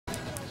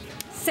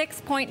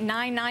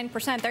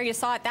6.99%. There you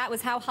saw it. That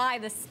was how high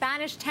the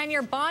Spanish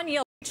 10-year bond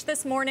yield reached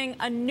this morning,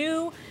 a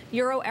new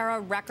Euro-era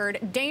record,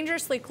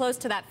 dangerously close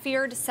to that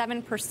feared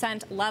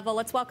 7% level.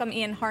 Let's welcome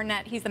Ian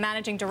Harnett. He's the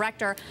Managing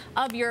Director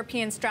of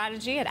European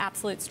Strategy at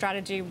Absolute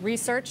Strategy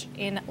Research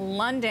in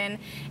London.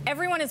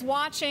 Everyone is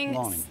watching.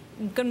 Morning.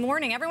 Good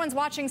morning. Everyone's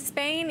watching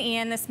Spain,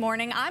 Ian, this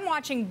morning. I'm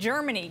watching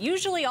Germany.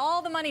 Usually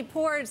all the money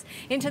pours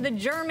into the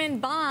German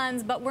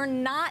bonds, but we're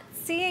not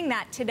seeing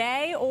that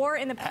today or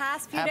in the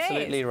past few days.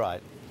 Absolutely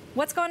right.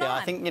 What's going on?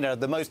 I think,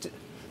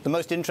 the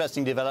most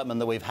interesting development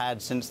that we've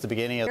had since the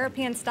beginning of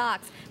European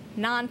stocks,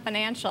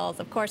 non-financials,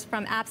 of course,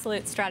 from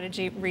Absolute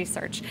Strategy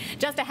Research.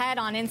 Just ahead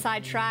on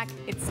Inside Track,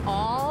 it's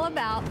all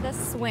about the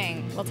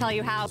swing. We'll tell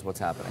you how. What's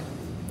happening?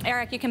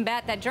 Eric, you can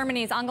bet that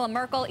Germany's Angela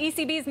Merkel,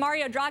 ECB's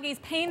Mario Draghi's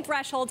pain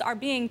thresholds are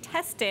being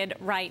tested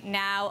right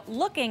now.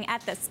 Looking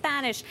at the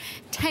Spanish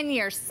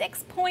 10-year,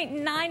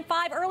 6.95.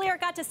 Earlier,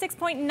 it got to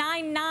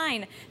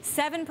 6.99.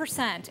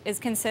 7% is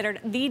considered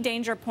the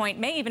danger point.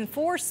 May even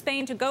force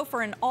Spain to go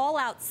for an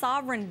all-out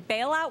sovereign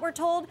bailout, we're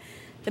told.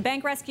 The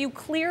bank rescue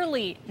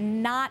clearly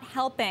not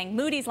helping.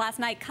 Moody's last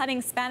night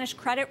cutting Spanish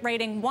credit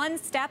rating one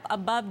step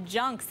above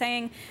junk,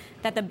 saying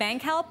that the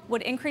bank help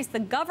would increase the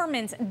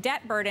government's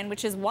debt burden,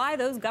 which is why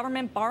those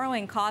government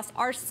borrowing costs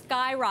are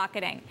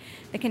skyrocketing.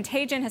 The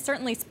contagion has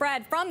certainly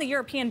spread from the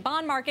European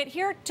bond market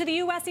here to the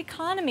U.S.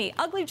 economy.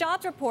 Ugly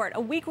jobs report,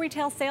 a weak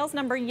retail sales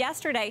number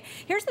yesterday.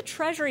 Here's the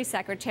Treasury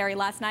Secretary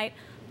last night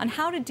on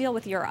how to deal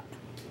with Europe.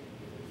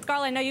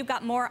 Scarlet, I know you've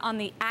got more on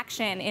the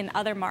action in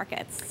other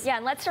markets. Yeah,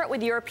 and let's start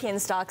with European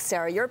stocks,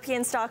 Sarah.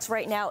 European stocks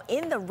right now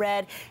in the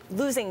red,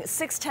 losing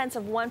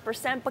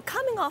 0.6%, but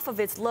coming off of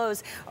its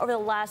lows over the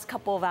last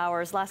couple of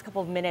hours, last couple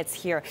of minutes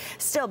here.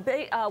 Still,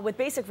 with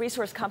basic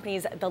resource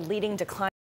companies, the leading decline.